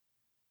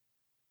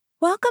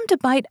Welcome to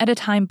Bite at a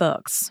Time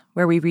Books,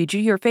 where we read you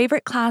your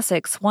favorite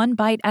classics one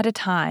bite at a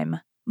time.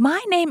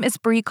 My name is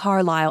Bree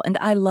Carlisle, and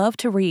I love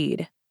to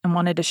read, and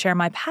wanted to share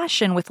my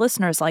passion with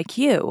listeners like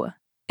you.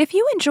 If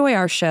you enjoy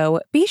our show,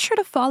 be sure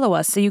to follow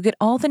us so you get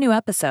all the new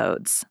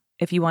episodes.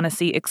 If you want to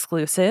see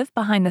exclusive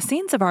behind the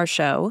scenes of our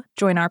show,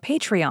 join our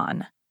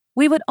Patreon.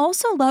 We would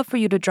also love for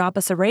you to drop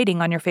us a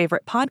rating on your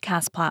favorite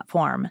podcast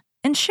platform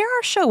and share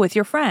our show with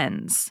your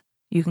friends.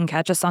 You can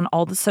catch us on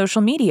all the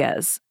social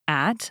medias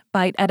at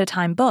Bite at a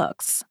Time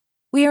Books.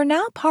 We are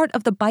now part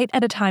of the Bite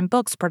at a Time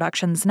Books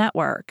Productions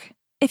Network.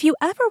 If you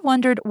ever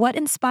wondered what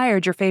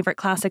inspired your favorite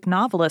classic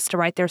novelists to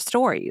write their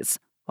stories,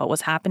 what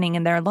was happening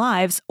in their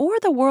lives or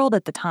the world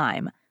at the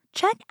time,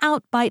 check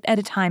out Bite at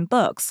a Time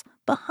Books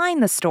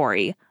Behind the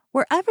Story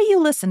wherever you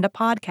listen to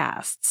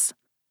podcasts.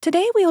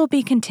 Today we will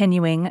be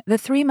continuing The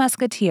Three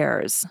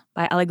Musketeers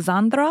by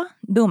Alexandre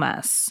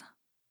Dumas.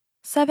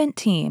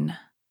 17.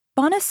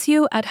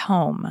 Bonacieux at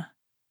home.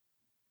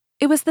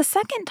 It was the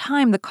second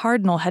time the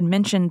cardinal had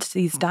mentioned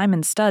these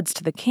diamond studs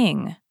to the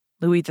king.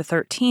 Louis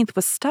XIII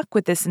was stuck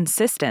with this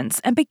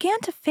insistence and began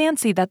to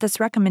fancy that this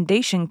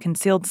recommendation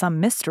concealed some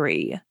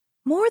mystery.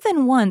 More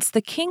than once,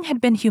 the king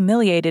had been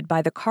humiliated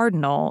by the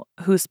cardinal,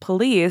 whose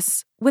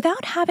police,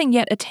 without having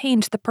yet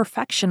attained the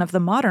perfection of the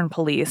modern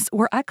police,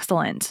 were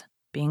excellent,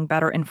 being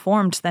better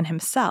informed than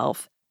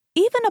himself,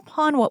 even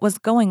upon what was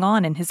going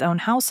on in his own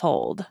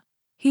household.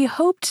 He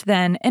hoped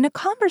then, in a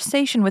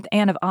conversation with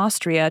Anne of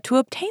Austria, to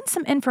obtain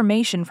some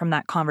information from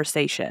that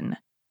conversation,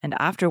 and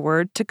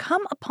afterward to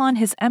come upon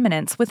His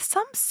Eminence with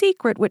some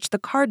secret which the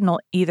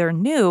cardinal either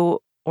knew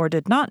or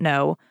did not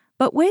know,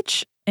 but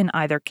which, in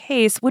either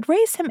case, would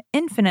raise him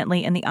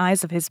infinitely in the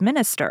eyes of his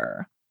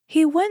minister.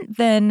 He went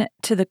then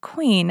to the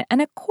queen,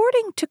 and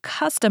according to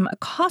custom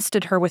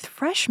accosted her with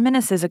fresh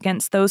menaces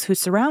against those who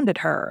surrounded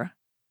her.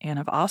 Anne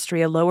of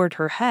Austria lowered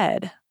her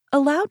head,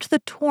 allowed the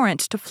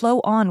torrent to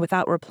flow on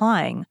without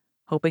replying,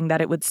 hoping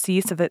that it would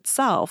cease of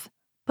itself.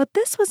 But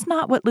this was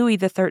not what Louis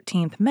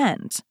XIII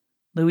meant.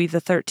 Louis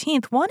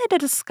XIII wanted a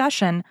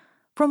discussion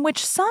from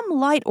which some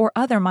light or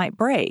other might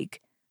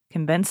break,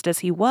 convinced as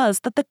he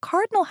was that the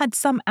cardinal had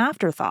some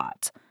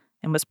afterthought,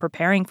 and was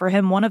preparing for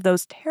him one of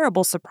those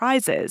terrible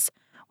surprises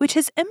which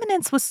His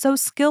Eminence was so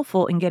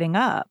skillful in getting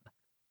up.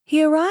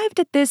 He arrived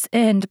at this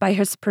end by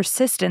his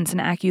persistence in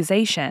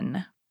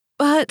accusation.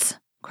 "But,"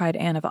 cried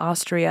Anne of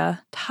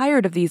Austria,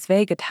 tired of these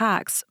vague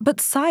attacks, "but,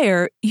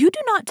 sire, you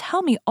do not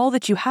tell me all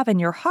that you have in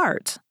your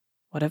heart."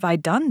 "What have I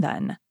done,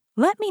 then?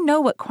 Let me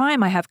know what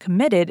crime I have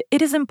committed.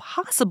 It is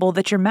impossible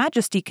that your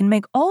majesty can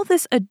make all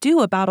this ado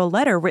about a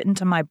letter written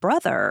to my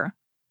brother."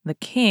 The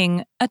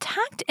king,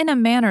 attacked in a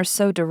manner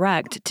so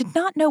direct, did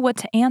not know what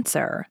to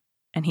answer,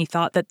 and he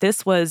thought that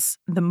this was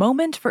the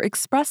moment for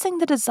expressing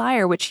the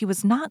desire which he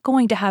was not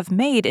going to have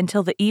made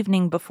until the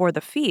evening before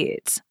the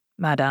fete.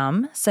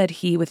 "Madame," said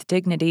he with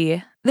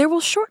dignity, "there will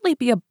shortly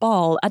be a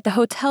ball at the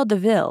Hôtel de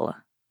Ville.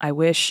 I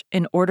wish,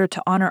 in order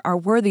to honor our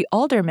worthy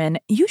alderman,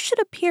 you should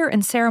appear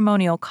in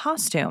ceremonial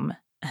costume,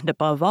 and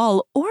above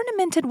all,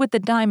 ornamented with the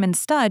diamond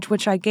stud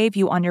which I gave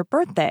you on your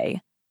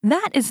birthday.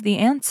 That is the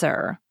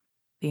answer."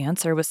 The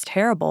answer was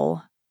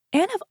terrible.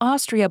 Anne of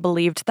Austria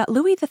believed that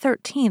Louis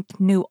XIII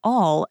knew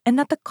all, and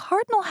that the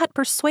cardinal had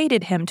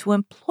persuaded him to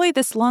employ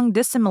this long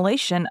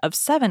dissimulation of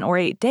 7 or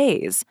 8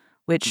 days,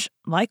 which,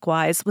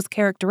 likewise, was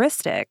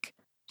characteristic.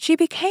 She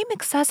became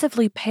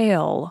excessively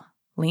pale,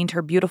 leaned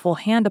her beautiful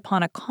hand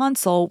upon a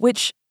console,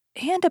 which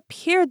hand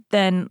appeared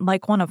then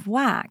like one of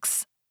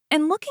wax,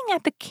 and looking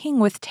at the king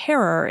with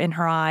terror in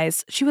her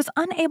eyes, she was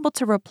unable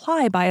to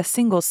reply by a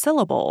single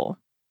syllable.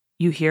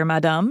 "You hear,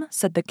 madame?"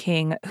 said the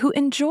king, who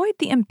enjoyed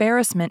the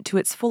embarrassment to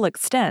its full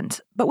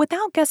extent, but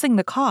without guessing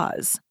the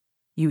cause.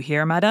 "You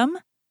hear, madame?"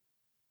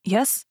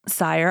 "Yes,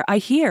 sire, I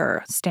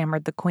hear,"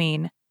 stammered the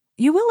queen.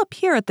 "You will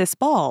appear at this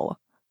ball."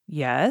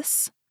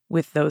 "Yes."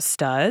 "With those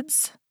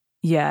studs?"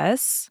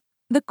 "Yes."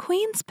 The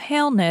queen's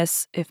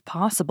paleness, if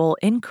possible,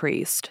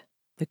 increased.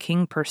 The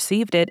king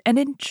perceived it and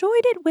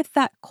enjoyed it with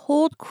that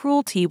cold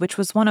cruelty which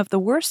was one of the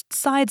worst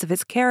sides of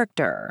his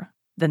character.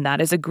 "Then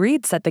that is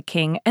agreed," said the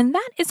king, "and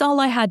that is all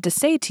I had to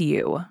say to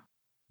you."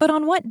 "But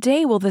on what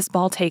day will this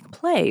ball take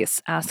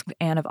place?" asked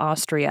Anne of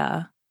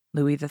Austria.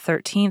 Louis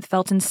XIII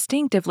felt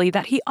instinctively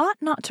that he ought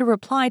not to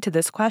reply to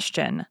this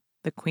question,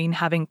 the queen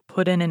having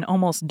put in an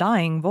almost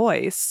dying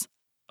voice.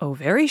 "Oh,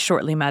 very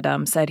shortly,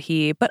 madame," said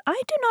he, "but I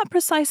do not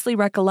precisely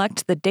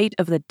recollect the date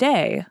of the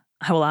day.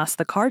 I will ask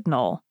the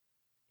cardinal."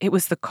 "It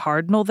was the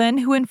cardinal, then,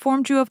 who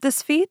informed you of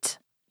this feat?"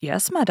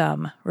 "Yes,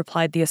 madame,"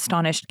 replied the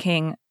astonished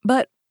king.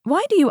 "But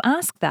why do you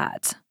ask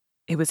that?"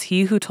 "It was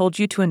he who told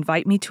you to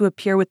invite me to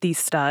appear with these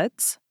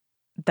studs?"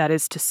 "That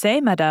is to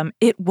say, madame,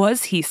 it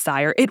was he,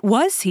 sire, it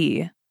was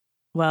he."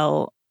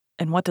 "Well,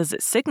 and what does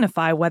it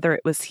signify whether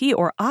it was he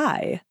or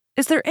I?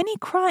 Is there any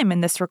crime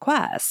in this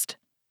request?"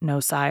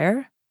 "No,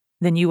 sire."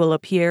 "Then you will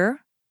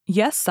appear?"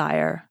 "Yes,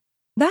 sire."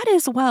 "That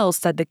is well,"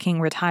 said the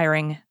king,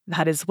 retiring.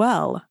 "That is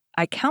well.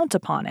 I count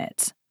upon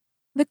it."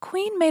 The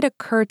queen made a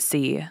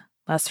curtsy,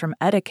 less from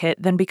etiquette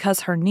than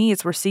because her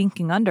knees were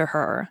sinking under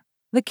her.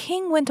 The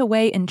king went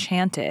away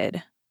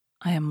enchanted.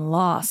 I am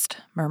lost,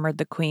 murmured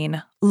the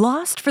queen.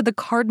 Lost, for the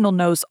cardinal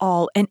knows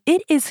all, and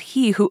it is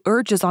he who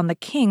urges on the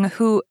king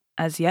who,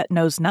 as yet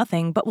knows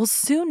nothing, but will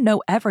soon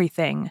know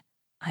everything.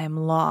 I am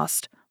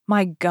lost.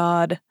 My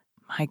God,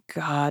 my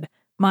God,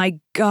 my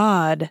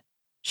God.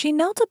 She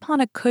knelt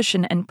upon a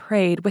cushion and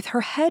prayed with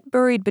her head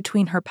buried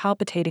between her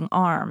palpitating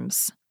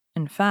arms.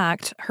 In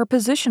fact, her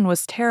position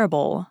was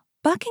terrible.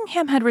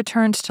 Buckingham had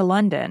returned to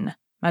London.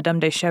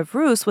 Madame de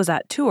Chevreuse was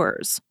at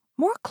Tours.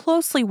 More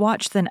closely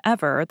watched than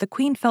ever, the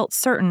queen felt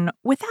certain,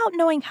 without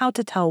knowing how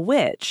to tell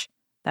which,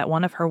 that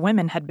one of her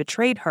women had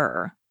betrayed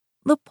her.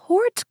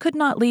 Laporte could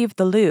not leave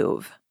the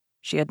Louvre.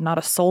 She had not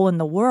a soul in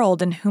the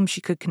world in whom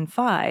she could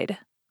confide.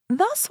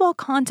 Thus, while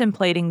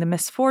contemplating the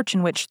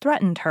misfortune which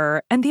threatened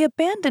her and the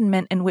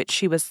abandonment in which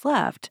she was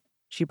left,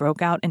 she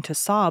broke out into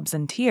sobs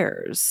and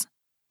tears.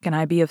 "Can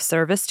I be of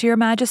service to your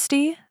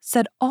Majesty?"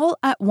 said all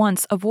at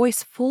once a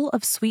voice full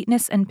of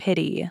sweetness and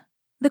pity.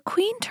 The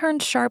queen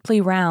turned sharply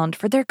round,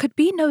 for there could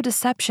be no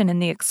deception in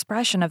the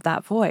expression of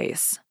that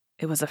voice.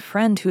 It was a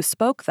friend who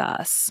spoke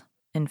thus.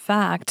 In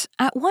fact,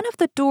 at one of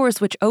the doors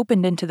which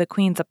opened into the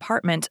queen's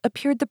apartment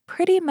appeared the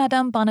pretty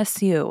Madame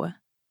Bonacieux.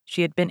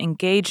 She had been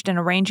engaged in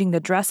arranging the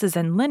dresses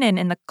and linen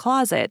in the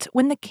closet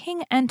when the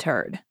king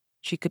entered.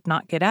 She could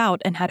not get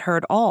out and had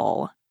heard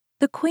all.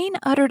 The queen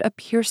uttered a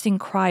piercing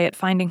cry at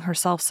finding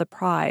herself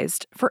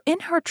surprised, for in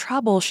her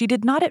trouble she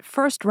did not at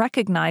first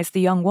recognize the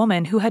young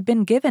woman who had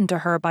been given to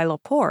her by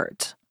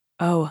Laporte.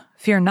 "Oh,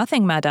 fear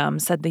nothing, madame,"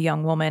 said the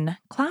young woman,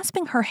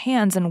 clasping her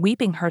hands and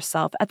weeping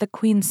herself at the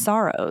queen's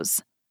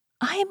sorrows.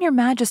 "I am your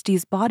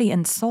Majesty's body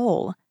and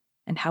soul,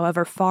 and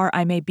however far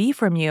I may be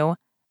from you,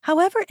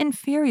 however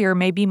inferior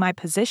may be my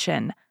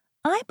position,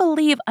 I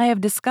believe I have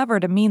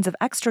discovered a means of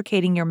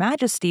extricating your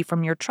Majesty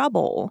from your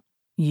trouble."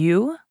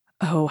 "You?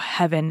 Oh,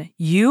 heaven,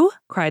 you?"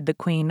 cried the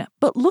queen.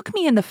 "But look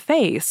me in the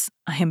face.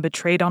 I am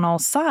betrayed on all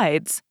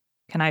sides.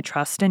 Can I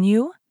trust in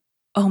you?"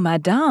 "Oh,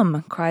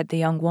 madame," cried the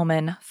young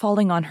woman,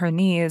 falling on her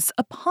knees,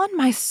 "upon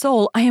my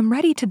soul, I am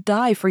ready to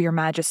die for your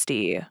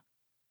Majesty."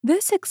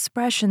 This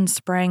expression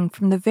sprang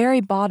from the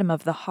very bottom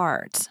of the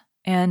heart,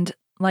 and,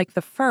 like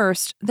the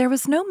first, there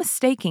was no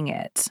mistaking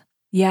it.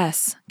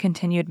 "Yes,"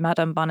 continued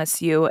Madame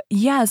Bonacieux,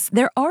 "yes,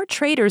 there are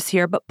traitors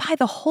here, but by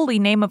the holy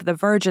name of the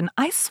Virgin,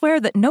 I swear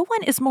that no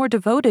one is more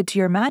devoted to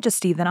your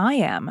Majesty than I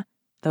am.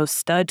 Those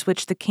studs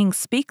which the king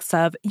speaks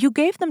of, you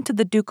gave them to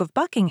the Duke of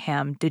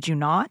Buckingham, did you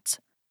not?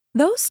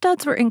 Those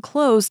studs were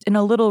enclosed in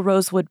a little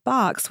rosewood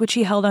box which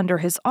he held under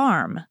his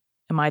arm.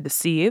 Am I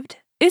deceived?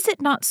 Is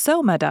it not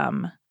so,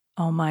 madame?"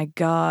 "Oh, my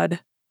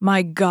God,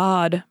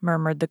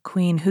 murmured the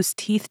queen, whose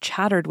teeth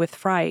chattered with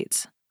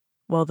fright.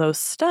 "Well, those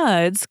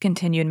studs,"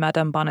 continued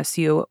Madame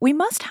Bonacieux, "we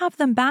must have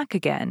them back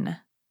again."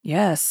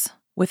 "Yes,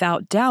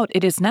 without doubt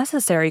it is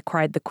necessary,"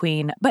 cried the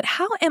queen, "but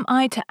how am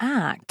I to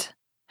act?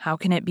 How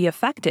can it be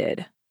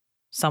effected?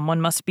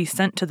 Someone must be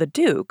sent to the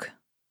Duke.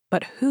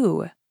 But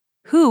who?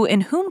 Who,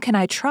 in whom can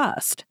I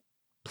trust?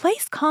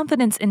 Place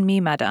confidence in me,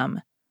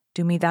 madame.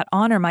 Do me that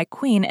honor, my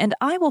queen, and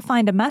I will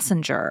find a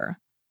messenger.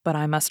 But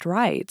I must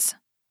write.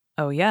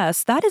 Oh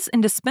yes, that is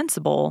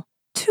indispensable.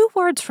 2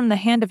 words from the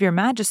hand of your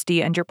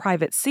Majesty and your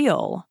private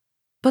seal.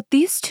 But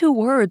these 2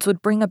 words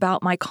would bring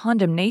about my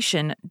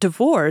condemnation,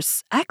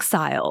 divorce,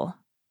 exile.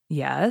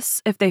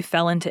 Yes, if they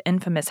fell into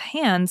infamous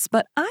hands,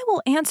 but I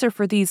will answer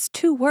for these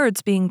 2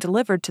 words being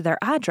delivered to their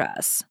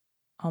address.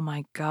 Oh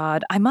my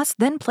God, I must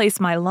then place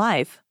my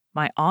life,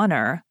 my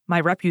honor, my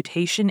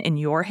reputation in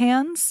your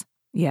hands?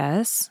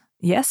 Yes,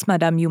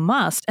 madame, you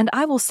must, and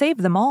I will save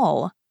them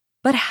all.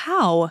 But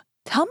how?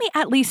 Tell me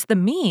at least the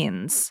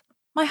means.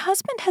 My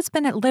husband has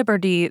been at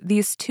liberty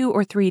these 2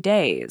 or 3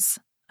 days.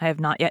 I have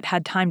not yet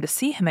had time to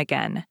see him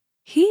again.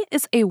 He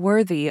is a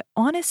worthy,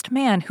 honest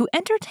man who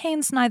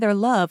entertains neither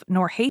love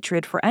nor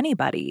hatred for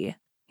anybody.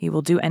 He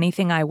will do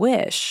anything I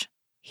wish.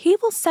 He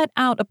will set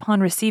out upon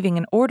receiving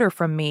an order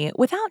from me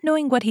without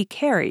knowing what he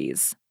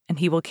carries, and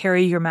he will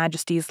carry your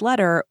Majesty's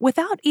letter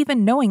without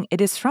even knowing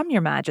it is from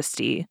your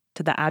Majesty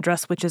to the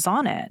address which is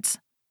on it."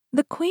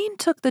 The queen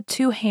took the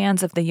 2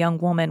 hands of the young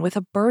woman with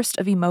a burst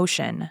of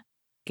emotion,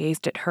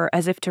 gazed at her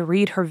as if to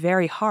read her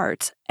very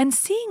heart, and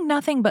seeing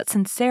nothing but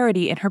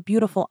sincerity in her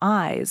beautiful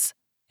eyes,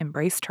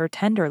 embraced her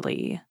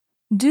tenderly.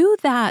 "Do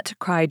that,"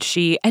 cried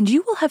she, "and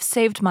you will have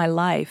saved my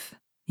life.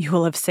 You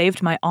will have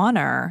saved my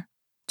honor.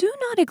 Do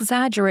not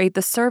exaggerate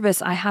the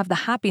service I have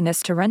the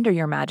happiness to render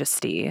your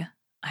Majesty.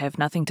 I have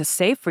nothing to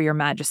save for your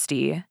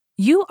Majesty.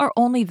 You are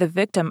only the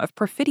victim of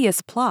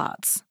perfidious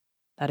plots."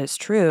 "That is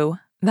true,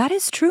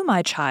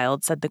 my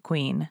child," said the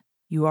queen.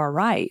 "You are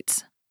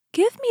right.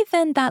 Give me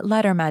then that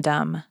letter,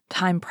 madame.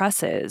 Time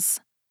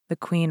presses." The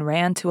queen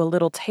ran to a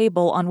little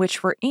table on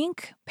which were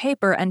ink,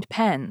 paper, and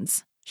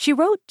pens. She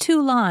wrote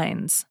 2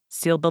 lines,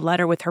 sealed the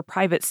letter with her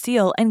private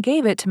seal, and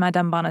gave it to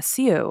Madame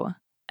Bonacieux.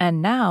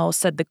 "And now,"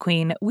 said the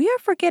queen, "we are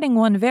forgetting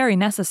one very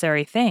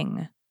necessary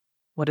thing."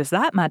 "What is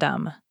that,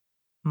 madame?"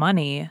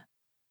 "Money."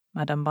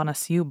 Madame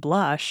Bonacieux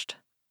blushed.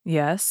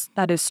 "Yes,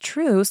 that is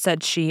true,"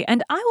 said she,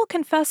 "and I will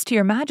confess to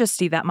your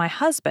Majesty that my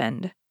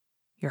husband—"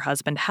 "Your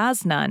husband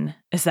has none.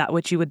 Is that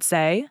what you would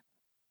say?"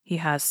 He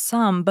has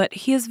some, but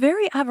he is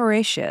very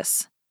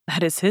avaricious.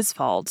 That is his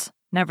fault.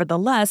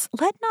 Nevertheless,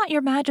 let not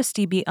your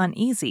majesty be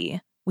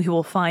uneasy. We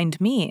will find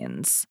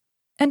means.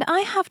 And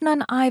I have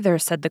none either,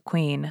 said the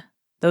queen.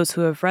 Those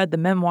who have read the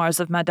memoirs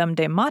of Madame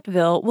de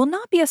Motteville will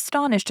not be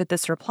astonished at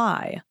this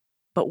reply.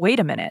 But wait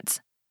a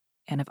minute.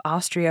 Anne of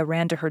Austria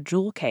ran to her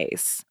jewel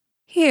case.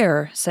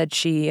 Here, said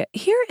she,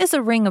 here is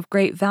a ring of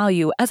great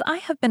value, as I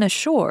have been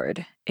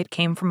assured. It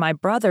came from my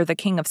brother, the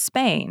King of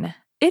Spain.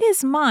 It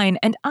is mine,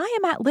 and I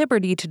am at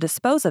liberty to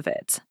dispose of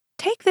it.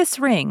 Take this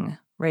ring,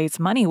 raise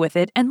money with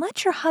it, and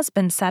let your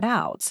husband set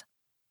out.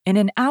 In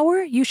an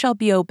hour you shall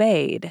be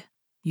obeyed.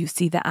 You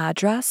see the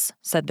address,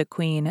 said the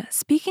queen,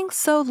 speaking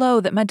so low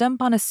that Madame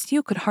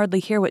Bonacieux could hardly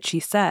hear what she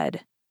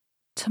said.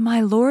 To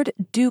my Lord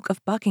Duke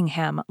of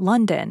Buckingham,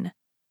 London.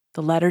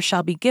 The letter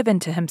shall be given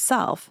to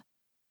himself.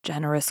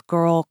 Generous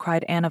girl,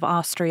 cried Anne of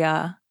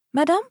Austria.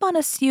 Madame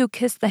Bonacieux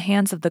kissed the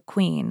hands of the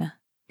queen,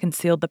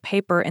 concealed the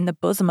paper in the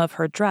bosom of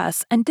her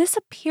dress, and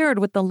disappeared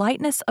with the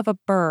lightness of a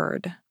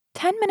bird.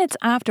 10 minutes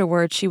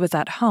afterward she was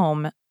at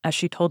home. As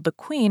she told the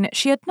queen,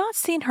 she had not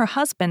seen her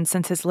husband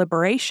since his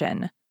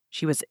liberation.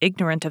 She was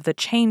ignorant of the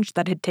change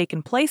that had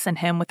taken place in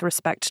him with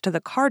respect to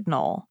the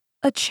cardinal,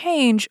 a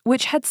change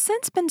which had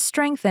since been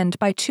strengthened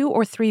by 2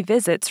 or 3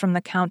 visits from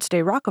the Count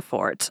de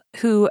Rochefort,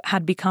 who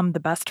had become the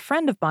best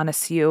friend of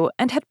Bonacieux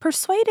and had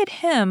persuaded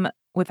him,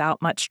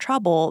 without much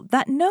trouble,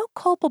 that no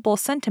culpable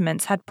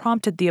sentiments had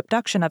prompted the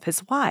abduction of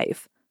his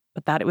wife,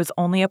 but that it was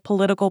only a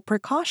political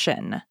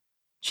precaution.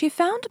 She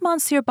found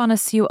Monsieur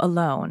Bonacieux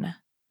alone.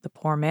 The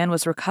poor man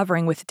was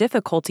recovering with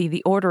difficulty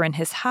the order in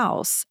his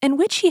house, in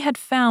which he had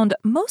found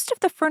most of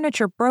the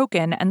furniture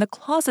broken and the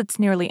closets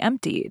nearly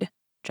emptied,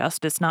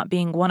 justice not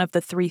being one of the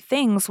 3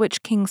 things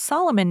which King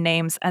Solomon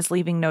names as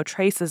leaving no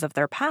traces of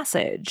their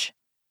passage.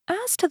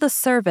 As to the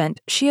servant,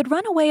 she had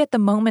run away at the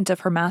moment of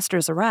her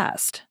master's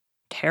arrest.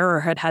 Terror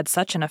had had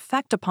such an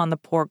effect upon the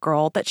poor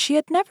girl that she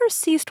had never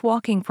ceased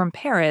walking from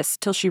Paris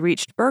till she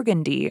reached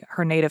Burgundy,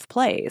 her native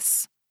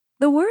place.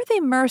 The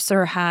worthy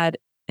mercer had,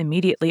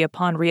 immediately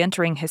upon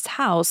re-entering his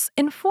house,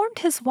 informed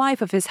his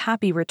wife of his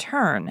happy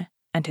return,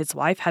 and his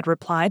wife had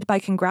replied by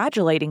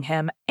congratulating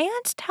him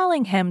and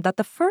telling him that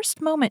the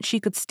first moment she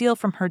could steal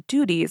from her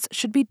duties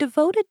should be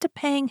devoted to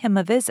paying him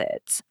a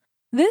visit.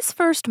 This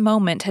first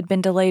moment had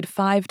been delayed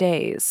 5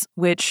 days,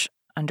 which,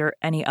 under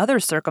any other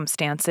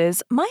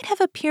circumstances, might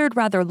have appeared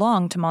rather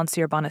long to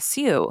Monsieur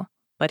Bonacieux,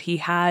 but he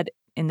had,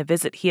 in the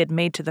visit he had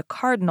made to the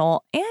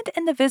cardinal and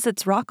in the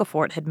visits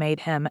Rochefort had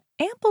made him,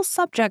 ample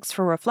subjects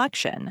for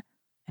reflection.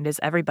 And as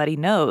everybody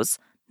knows,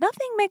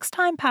 nothing makes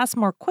time pass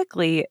more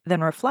quickly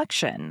than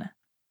reflection.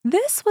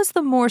 This was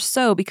the more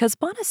so because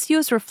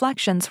Bonacieux's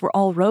reflections were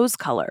all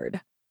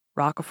rose-colored.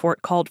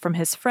 Rochefort called from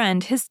his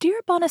friend his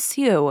dear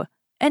Bonacieux,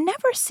 and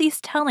never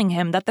ceased telling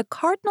him that the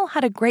cardinal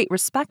had a great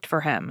respect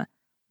for him.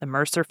 The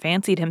mercer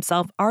fancied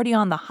himself already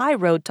on the high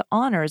road to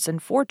honors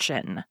and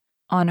fortune.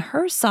 On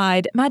her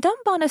side, Madame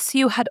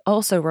Bonacieux had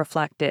also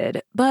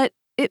reflected, but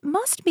it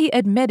must be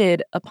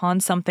admitted upon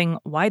something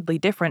widely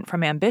different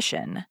from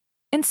ambition.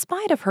 In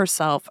spite of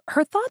herself,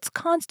 her thoughts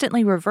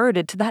constantly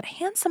reverted to that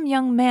handsome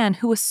young man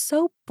who was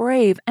so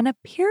brave and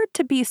appeared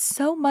to be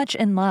so much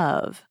in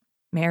love.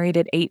 Married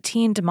at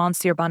 18 to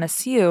Monsieur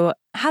Bonacieux,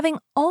 having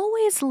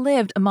always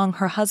lived among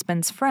her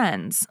husband's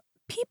friends,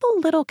 people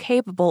little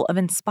capable of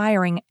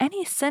inspiring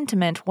any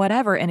sentiment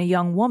whatever in a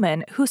young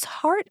woman whose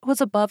heart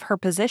was above her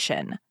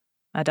position,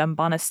 Madame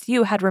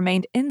Bonacieux had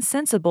remained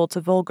insensible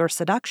to vulgar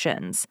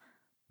seductions.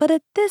 But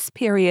at this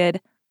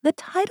period, the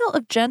title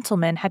of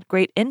gentleman had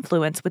great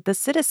influence with the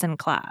citizen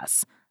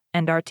class,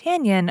 and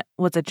D'Artagnan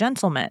was a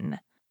gentleman.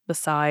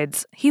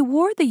 Besides, he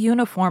wore the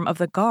uniform of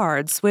the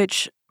guards,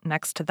 which,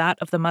 next to that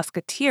of the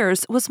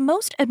musketeers, was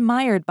most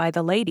admired by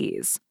the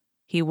ladies.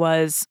 He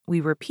was,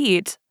 we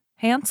repeat,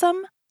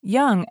 handsome,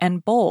 young,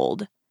 and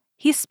bold.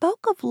 He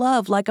spoke of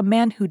love like a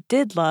man who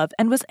did love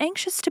and was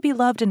anxious to be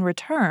loved in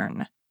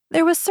return.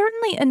 There was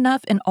certainly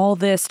enough in all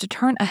this to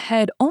turn a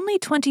head only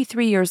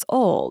 23 years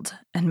old,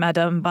 and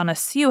Madame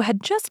Bonacieux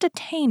had just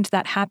attained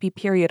that happy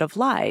period of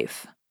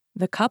life.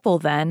 The couple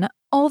then,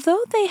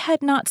 although they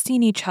had not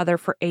seen each other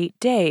for 8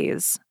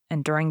 days,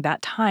 and during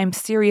that time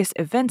serious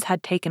events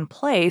had taken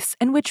place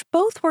in which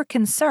both were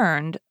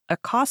concerned,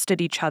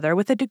 accosted each other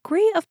with a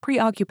degree of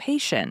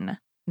preoccupation.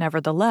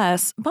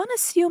 Nevertheless,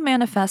 Bonacieux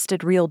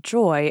manifested real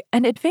joy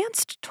and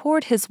advanced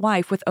toward his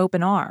wife with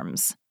open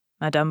arms.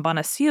 Madame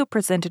Bonacieux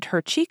presented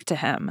her cheek to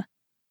him.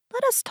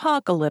 "Let us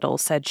talk a little,"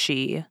 said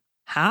she.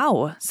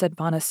 "How?" said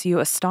Bonacieux,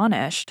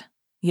 astonished.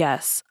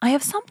 "Yes, I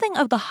have something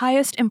of the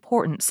highest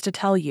importance to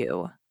tell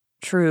you."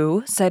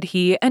 "True," said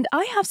he, "and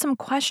I have some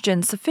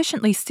questions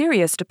sufficiently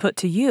serious to put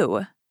to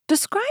you.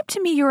 Describe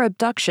to me your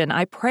abduction,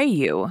 I pray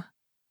you."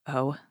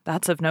 "Oh,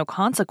 that's of no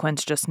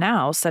consequence just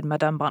now," said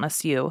Madame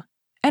Bonacieux.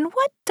 "And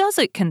what does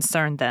it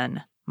concern,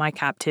 then? My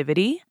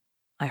captivity?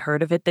 I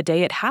heard of it the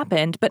day it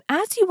happened, but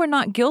as you were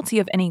not guilty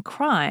of any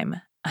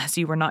crime, as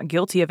you were not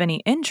guilty of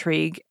any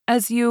intrigue,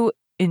 as you,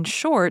 in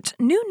short,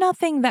 knew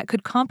nothing that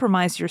could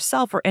compromise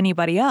yourself or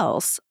anybody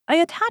else, I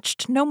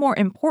attached no more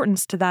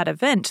importance to that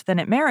event than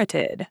it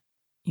merited."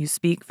 "You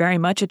speak very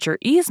much at your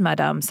ease,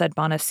 madame," said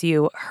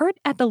Bonacieux, hurt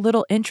at the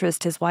little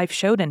interest his wife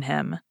showed in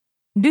him.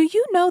 "Do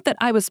you know that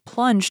I was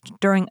plunged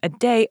during a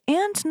day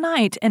and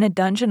night in a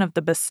dungeon of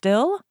the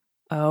Bastille?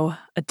 Oh,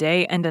 a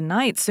day and a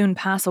night soon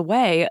pass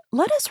away.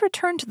 Let us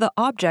return to the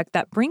object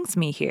that brings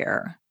me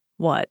here."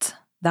 "What?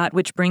 That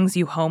which brings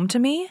you home to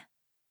me?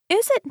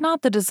 Is it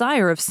not the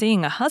desire of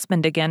seeing a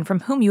husband again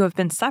from whom you have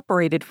been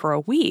separated for a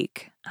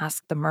week?"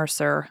 asked the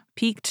mercer,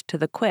 piqued to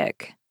the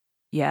quick.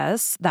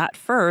 "Yes, that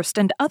first,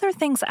 and other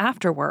things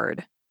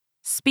afterward."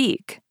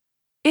 "Speak."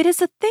 "It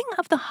is a thing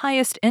of the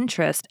highest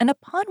interest, and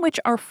upon which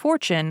our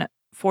fortune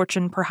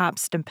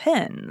perhaps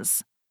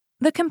depends."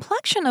 "The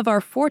complexion of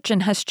our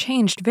fortune has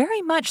changed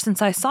very much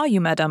since I saw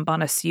you, Madame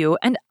Bonacieux,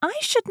 and I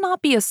should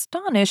not be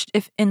astonished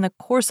if in the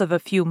course of a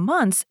few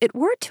months it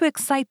were to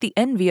excite the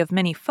envy of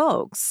many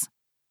folks."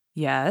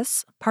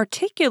 "Yes,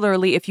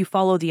 particularly if you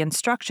follow the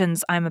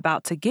instructions I am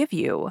about to give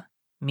you."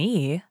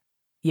 "Me?"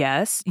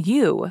 "Yes,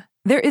 you.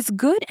 There is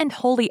good and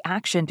holy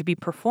action to be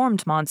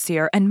performed,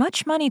 monsieur, and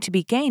much money to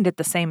be gained at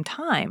the same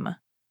time."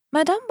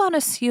 Madame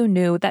Bonacieux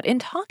knew that in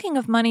talking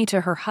of money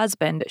to her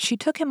husband, she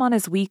took him on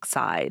his weak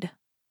side.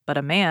 But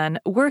a man,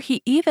 were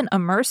he even a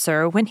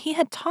mercer, when he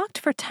had talked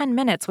for 10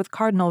 minutes with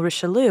Cardinal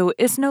Richelieu,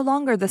 is no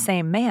longer the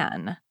same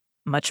man.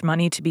 "Much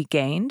money to be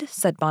gained?"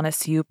 said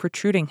Bonacieux,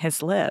 protruding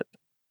his lip.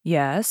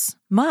 "Yes,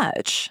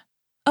 much."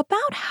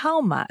 "About how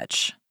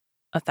much?"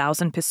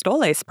 1,000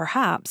 pistoles,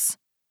 perhaps."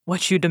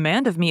 "What you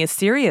demand of me is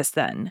serious,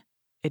 then."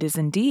 "It is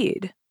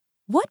indeed."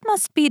 "What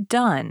must be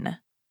done?"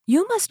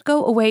 "You must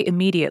go away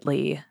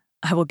immediately.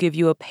 I will give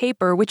you a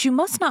paper which you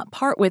must not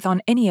part with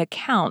on any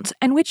account,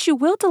 and which you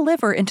will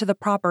deliver into the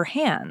proper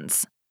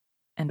hands."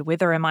 "And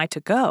whither am I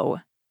to go?"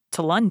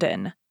 "To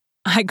London."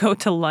 "I go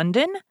to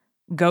London?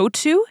 Go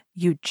to?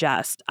 You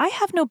jest. I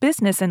have no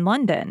business in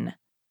London."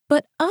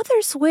 "But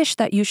others wish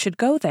that you should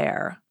go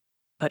there."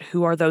 "But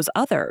who are those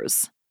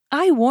others?"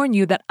 "I warn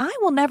you that I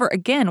will never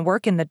again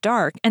work in the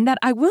dark, and that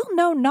I will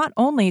know not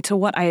only to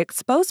what I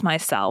expose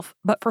myself,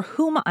 but for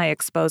whom I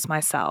expose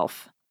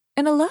myself."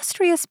 "An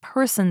illustrious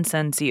person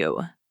sends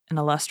you. An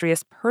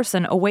illustrious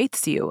person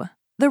awaits you.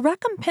 The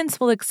recompense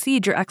will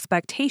exceed your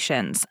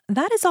expectations.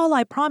 That is all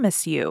I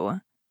promise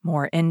you."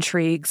 "More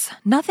intrigues.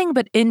 Nothing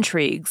but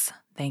intrigues.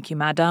 Thank you,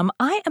 madame.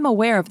 I am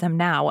aware of them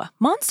now.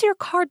 Monsieur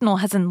Cardinal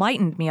has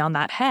enlightened me on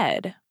that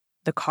head."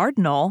 "The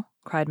Cardinal?"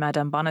 cried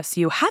Madame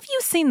Bonacieux. "Have you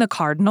seen the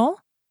Cardinal?"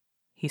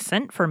 "He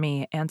sent for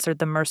me," answered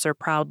the mercer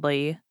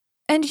proudly.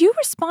 "And you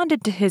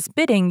responded to his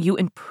bidding, you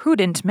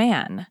imprudent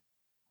man."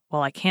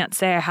 "Well, I can't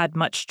say I had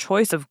much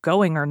choice of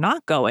going or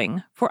not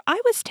going, for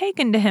I was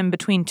taken to him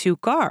between 2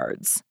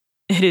 guards.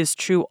 It is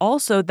true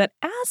also that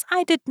as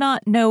I did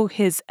not know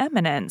his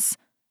eminence,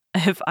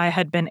 if I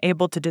had been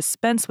able to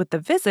dispense with the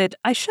visit,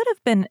 I should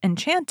have been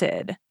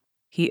enchanted."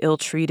 "He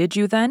ill-treated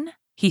you, then?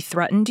 He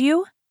threatened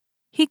you?"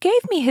 "He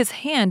gave me his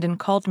hand and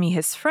called me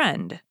his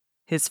friend."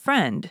 "His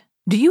friend?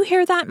 Do you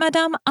hear that,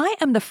 madame? I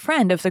am the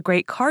friend of the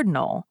great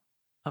cardinal."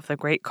 "Of the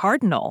great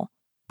cardinal?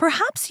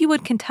 Perhaps you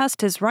would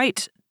contest his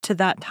right to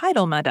that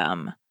title,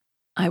 madame."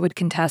 "I would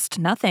contest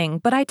nothing,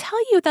 but I tell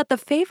you that the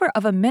favor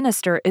of a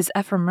minister is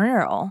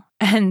ephemeral,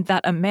 and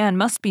that a man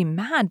must be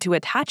mad to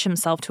attach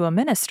himself to a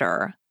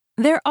minister.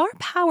 There are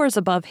powers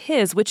above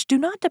his which do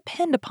not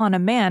depend upon a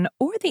man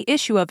or the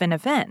issue of an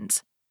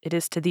event. It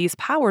is to these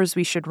powers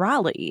we should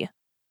rally."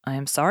 "I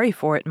am sorry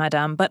for it,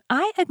 madame, but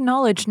I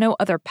acknowledge no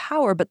other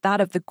power but that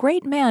of the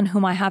great man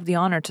whom I have the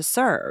honor to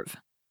serve."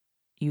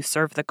 "You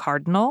serve the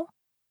cardinal?"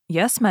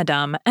 "Yes,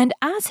 madame, and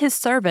as his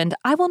servant,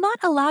 I will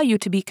not allow you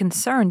to be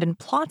concerned in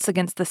plots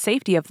against the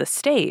safety of the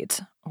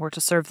state, or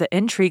to serve the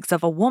intrigues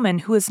of a woman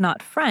who is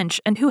not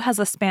French and who has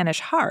a Spanish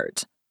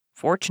heart.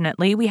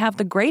 Fortunately, we have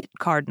the great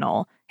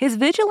cardinal. His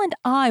vigilant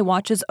eye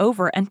watches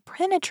over and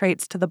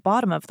penetrates to the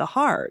bottom of the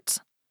heart."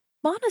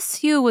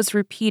 Bonacieux was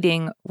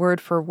repeating,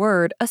 word for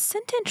word, a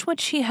sentence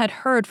which he had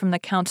heard from the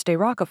Count de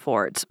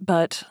Roquefort,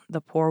 but the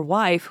poor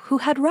wife, who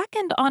had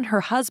reckoned on her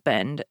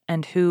husband,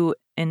 and who,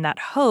 in that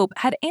hope,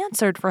 had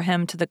answered for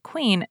him to the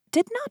queen,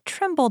 did not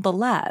tremble the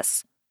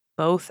less,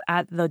 both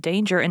at the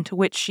danger into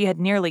which she had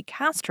nearly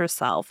cast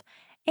herself,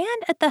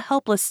 and at the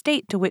helpless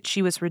state to which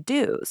she was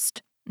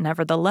reduced.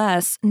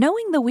 Nevertheless,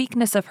 knowing the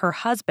weakness of her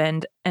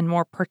husband, and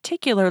more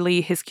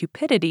particularly his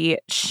cupidity,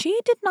 she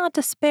did not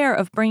despair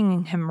of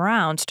bringing him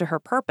round to her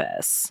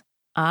purpose.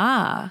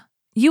 "Ah,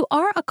 you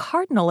are a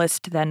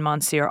cardinalist then,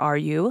 monsieur, are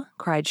you?"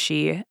 cried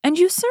she, "and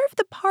you serve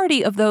the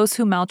party of those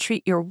who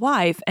maltreat your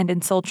wife and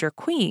insult your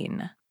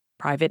queen.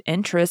 Private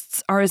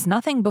interests are as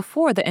nothing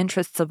before the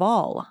interests of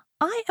all.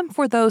 I am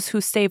for those who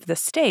save the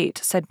state,"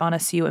 said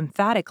Bonacieux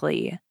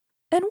emphatically.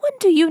 "And what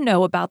do you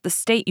know about the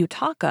state you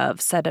talk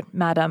of?" said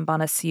Madame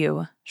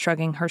Bonacieux,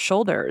 shrugging her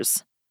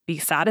shoulders. "Be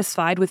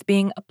satisfied with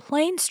being a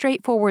plain,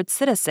 straightforward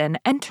citizen,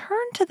 and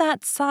turn to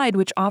that side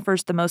which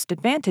offers the most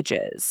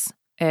advantages."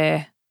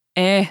 Eh,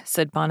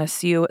 said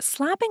Bonacieux,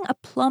 slapping a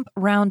plump,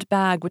 round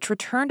bag which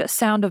returned a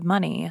sound of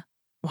money.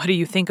 What do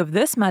you think of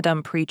this,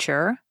 Madame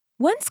Preacher?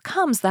 Whence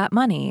comes that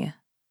money?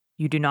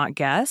 You do not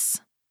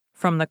guess?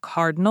 From the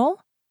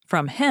cardinal?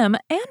 From him,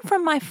 and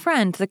from my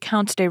friend the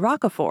Count de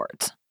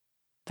Roquefort.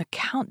 The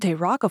Count de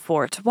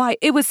Roquefort? Why,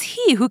 it was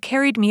he who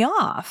carried me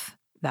off.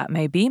 That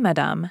may be,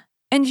 madame.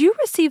 And you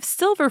received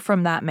silver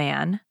from that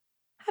man.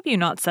 Have you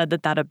not said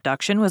that that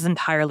abduction was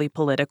entirely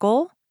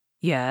political?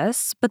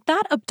 Yes, but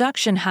that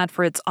abduction had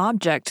for its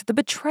object the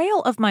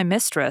betrayal of my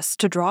mistress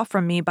to draw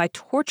from me by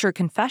torture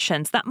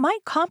confessions that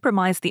might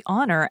compromise the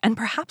honor and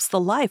perhaps the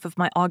life of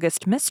my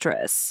august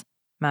mistress.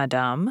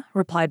 Madame,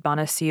 replied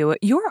Bonacieux,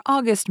 your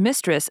august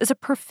mistress is a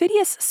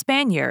perfidious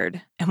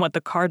Spaniard, and what the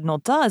cardinal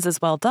does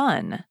is well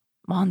done.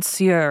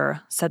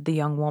 Monsieur, said the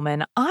young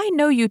woman, I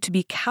know you to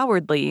be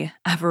cowardly,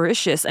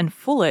 avaricious, and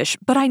foolish,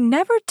 but I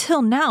never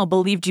till now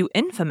believed you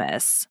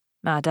infamous.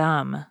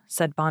 Madame,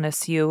 said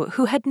Bonacieux,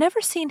 who had never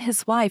seen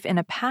his wife in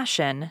a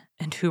passion,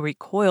 and who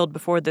recoiled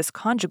before this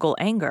conjugal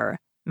anger,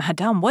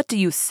 Madame, what do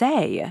you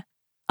say?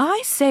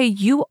 I say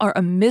you are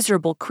a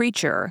miserable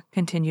creature,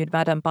 continued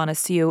Madame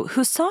Bonacieux,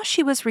 who saw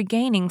she was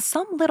regaining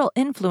some little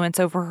influence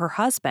over her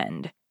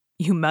husband.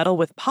 You meddle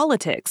with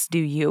politics, do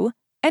you?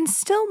 And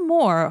still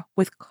more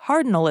with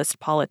cardinalist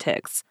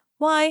politics.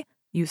 Why,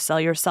 you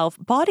sell yourself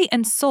body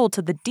and soul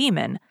to the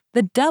demon,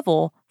 the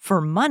devil,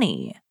 for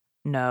money.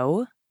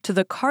 No, to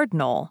the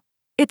cardinal.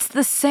 It's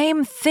the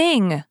same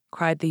thing,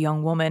 cried the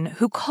young woman,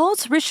 who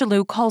calls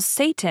Richelieu calls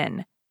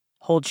Satan.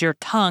 Hold your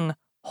tongue,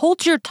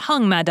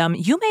 madame,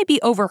 you may be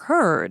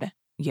overheard.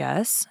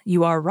 Yes,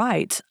 you are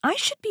right. I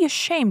should be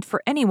ashamed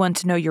for anyone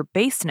to know your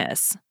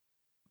baseness.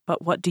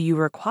 But what do you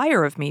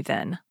require of me,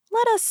 then?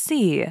 Let us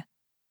see.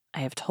 I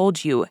have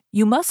told you,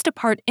 you must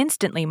depart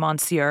instantly,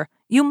 monsieur.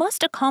 You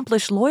must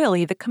accomplish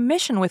loyally the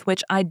commission with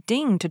which I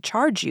deign to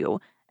charge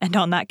you, and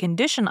on that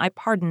condition I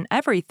pardon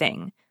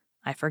everything.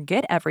 I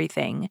forget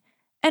everything.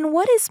 And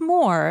what is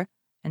more,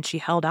 and she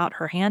held out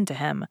her hand to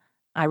him,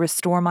 I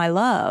restore my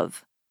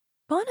love.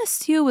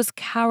 Bonacieux was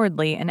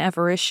cowardly and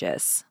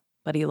avaricious,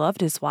 but he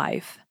loved his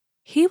wife.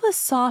 He was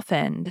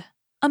softened.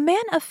 A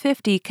man of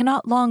 50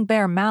 cannot long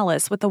bear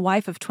malice with a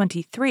wife of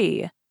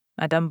 23.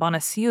 Madame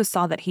Bonacieux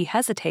saw that he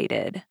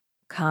hesitated.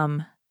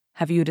 Come,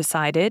 have you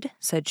decided?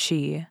 Said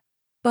she.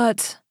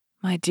 But,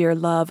 my dear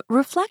love,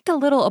 reflect a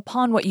little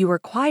upon what you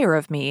require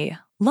of me.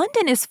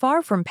 London is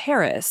far from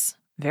Paris,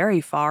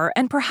 very far,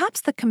 and perhaps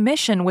the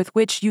commission with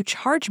which you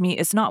charge me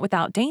is not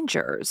without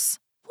dangers.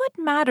 What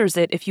matters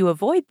it if you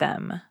avoid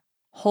them?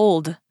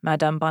 Hold,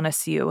 Madame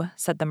Bonacieux,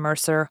 said the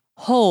mercer.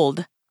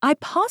 Hold. I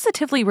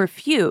positively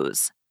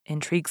refuse.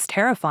 Intrigues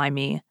terrify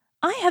me.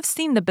 I have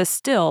seen the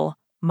Bastille.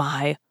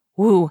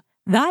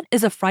 That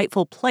is a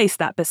frightful place,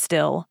 that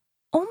Bastille.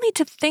 Only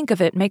to think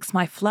of it makes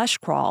my flesh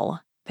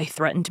crawl. They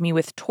threatened me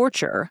with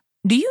torture.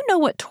 Do you know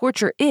what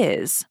torture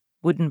is?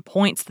 Wooden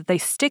points that they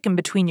stick in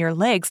between your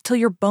legs till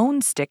your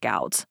bones stick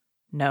out.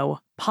 No,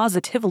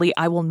 positively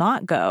I will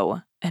not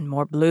go. And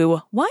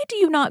morbleu, why do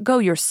you not go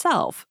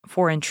yourself?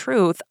 For in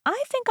truth,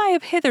 I think I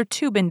have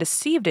hitherto been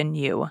deceived in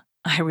you.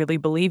 I really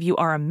believe you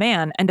are a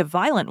man, and a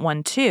violent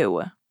one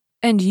too.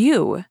 And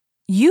you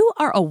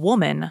are a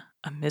woman,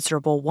 a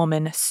miserable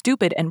woman,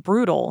 stupid and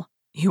brutal.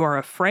 You are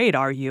afraid,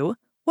 are you?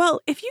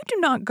 Well, if you do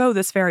not go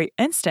this very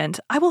instant,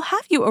 I will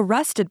have you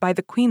arrested by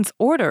the Queen's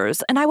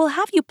orders, and I will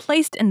have you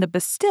placed in the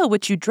Bastille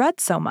which you dread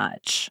so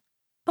much.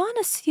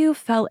 Bonacieux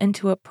fell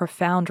into a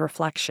profound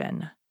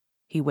reflection.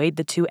 He weighed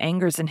the two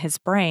angers in his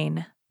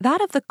brain,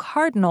 that of the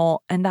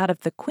cardinal and that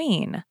of the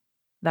Queen.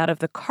 That of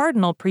the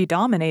cardinal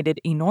predominated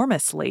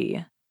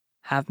enormously.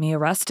 Have me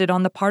arrested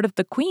on the part of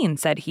the Queen,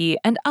 said he,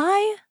 and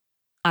I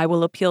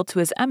will appeal to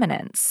his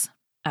eminence.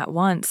 At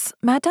once,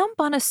 Madame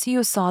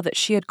Bonacieux saw that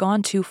she had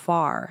gone too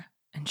far,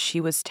 and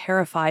she was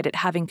terrified at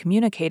having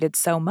communicated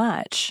so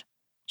much.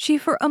 She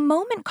for a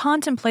moment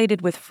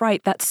contemplated with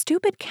fright that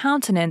stupid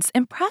countenance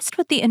impressed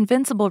with the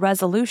invincible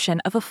resolution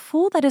of a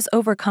fool that is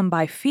overcome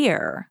by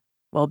fear.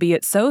 Well, be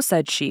it so,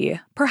 said she.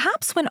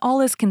 Perhaps when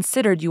all is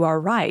considered you are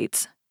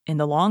right. In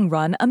the long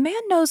run, a man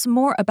knows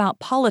more about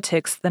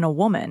politics than a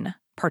woman,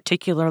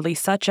 particularly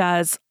such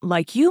as,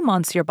 like you,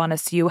 Monsieur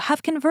Bonacieux,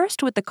 have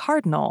conversed with the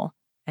cardinal.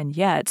 And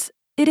yet,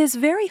 it is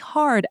very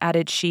hard,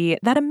 added she,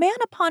 that a man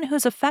upon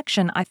whose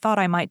affection I thought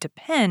I might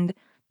depend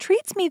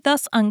treats me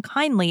thus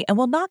unkindly and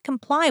will not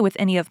comply with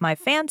any of my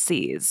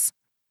fancies.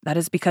 That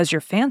is because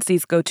your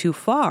fancies go too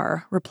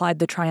far, replied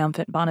the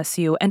triumphant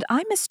Bonacieux, and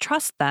I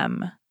mistrust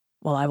them.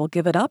 Well, I will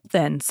give it up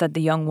then, said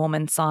the young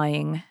woman,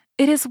 sighing.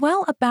 It is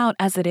well about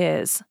as it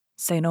is.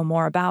 Say no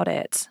more about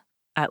it.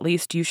 At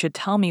least you should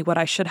tell me what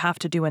I should have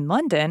to do in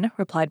London,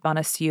 replied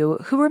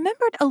Bonacieux, who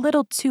remembered a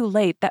little too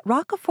late that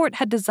Roquefort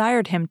had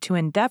desired him to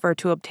endeavor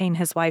to obtain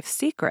his wife's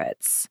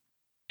secrets.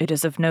 It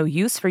is of no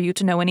use for you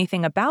to know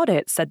anything about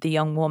it, said the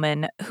young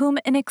woman, whom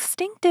an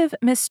instinctive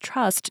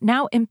mistrust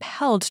now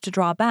impelled to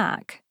draw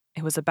back.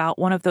 It was about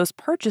one of those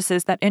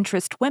purchases that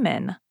interest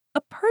women,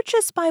 a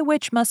purchase by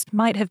which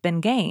might have been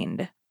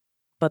gained.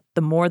 But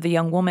the more the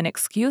young woman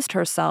excused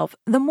herself,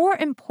 the more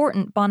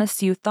important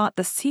Bonacieux thought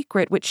the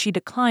secret which she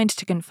declined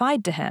to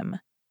confide to him.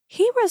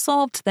 He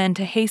resolved then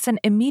to hasten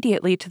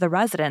immediately to the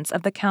residence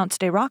of the Count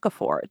de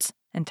Rochefort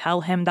and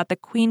tell him that the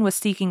Queen was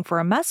seeking for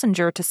a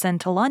messenger to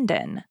send to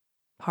London.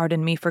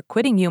 "Pardon me for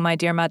quitting you, my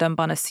dear Madame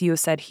Bonacieux,"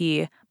 said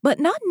he, "but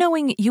not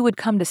knowing you would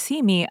come to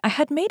see me, I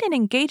had made an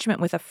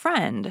engagement with a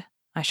friend.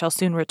 I shall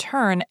soon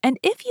return, and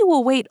if you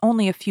will wait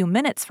only a few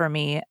minutes for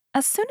me,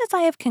 as soon as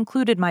I have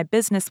concluded my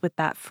business with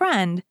that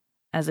friend,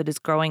 as it is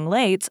growing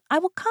late, I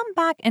will come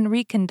back and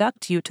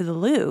reconduct you to the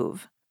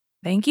Louvre."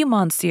 "Thank you,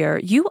 monsieur.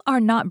 You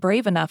are not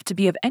brave enough to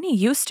be of any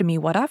use to me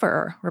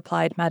whatever,"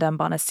 replied Madame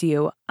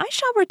Bonacieux. "I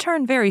shall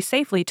return very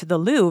safely to the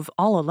Louvre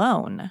all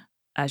alone."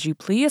 "As you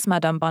please,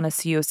 Madame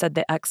Bonacieux," said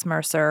the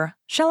ex-mercer.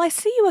 "Shall I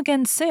see you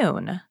again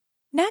soon?"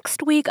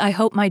 "Next week I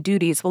hope my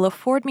duties will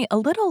afford me a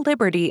little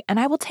liberty, and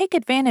I will take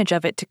advantage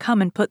of it to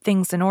come and put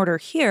things in order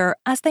here,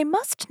 as they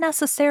must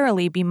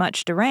necessarily be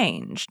much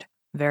deranged."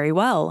 "Very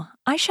well.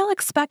 I shall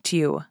expect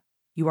you.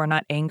 You are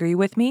not angry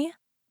with me?"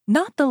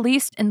 "Not the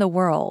least in the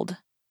world."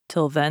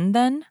 "Till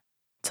then?"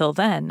 "Till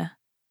then."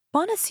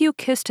 Bonacieux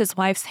kissed his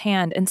wife's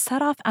hand and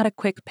set off at a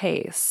quick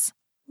pace.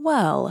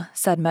 "Well,"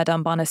 said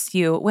Madame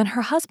Bonacieux, when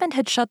her husband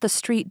had shut the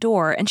street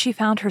door and she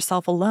found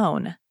herself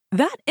alone,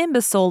 "that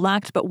imbecile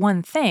lacked but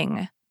one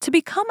thing, to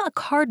become a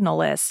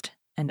cardinalist,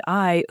 and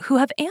I, who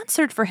have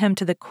answered for him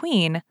to the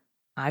Queen,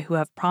 I who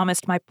have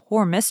promised my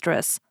poor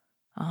mistress,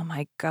 oh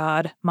my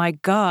God,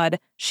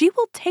 she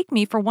will take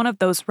me for one of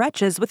those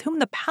wretches with whom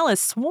the palace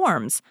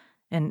swarms,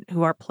 and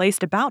who are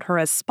placed about her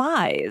as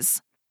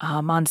spies.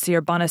 Ah, Monsieur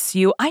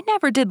Bonacieux, I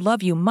never did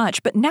love you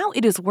much, but now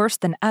it is worse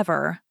than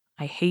ever.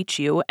 I hate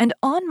you, and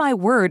on my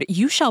word,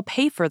 you shall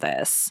pay for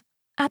this."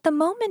 At the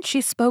moment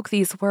she spoke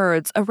these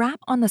words, a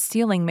rap on the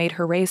ceiling made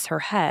her raise her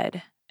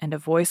head, and a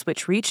voice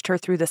which reached her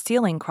through the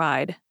ceiling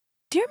cried,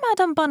 "Dear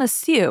Madame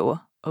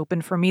Bonacieux,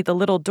 open for me the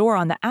little door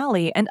on the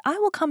alley, and I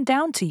will come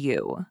down to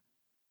you."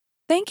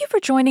 Thank you for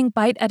joining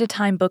Bite at a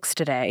Time Books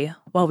today,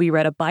 while we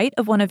read a bite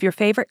of one of your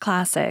favorite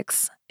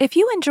classics. If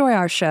you enjoy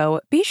our show,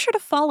 be sure to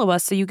follow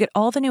us so you get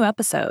all the new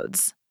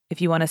episodes. If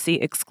you want to see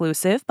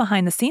exclusive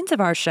behind the scenes of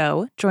our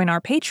show, join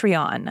our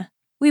Patreon.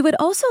 We would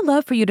also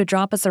love for you to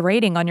drop us a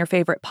rating on your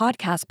favorite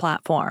podcast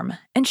platform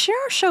and share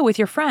our show with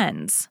your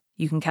friends.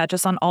 You can catch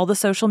us on all the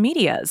social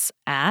medias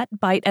at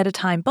Bite at a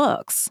Time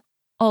Books.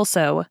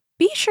 Also,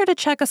 be sure to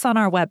check us on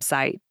our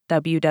website,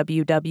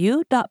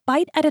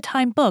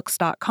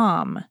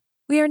 www.biteatatimebooks.com.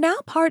 We are now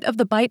part of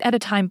the Bite at a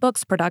Time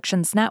Books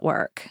Productions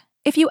Network.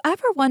 If you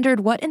ever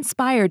wondered what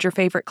inspired your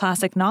favorite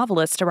classic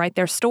novelists to write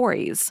their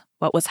stories,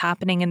 what was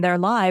happening in their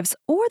lives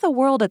or the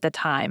world at the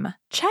time,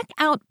 check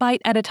out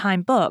Bite at a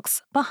Time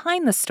Books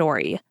Behind the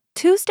Story,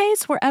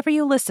 Tuesdays wherever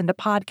you listen to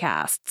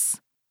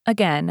podcasts.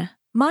 Again,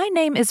 my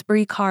name is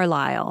Bree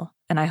Carlisle,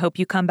 and I hope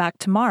you come back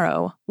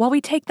tomorrow while we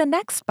take the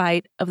next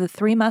bite of the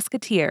Three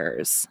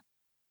Musketeers.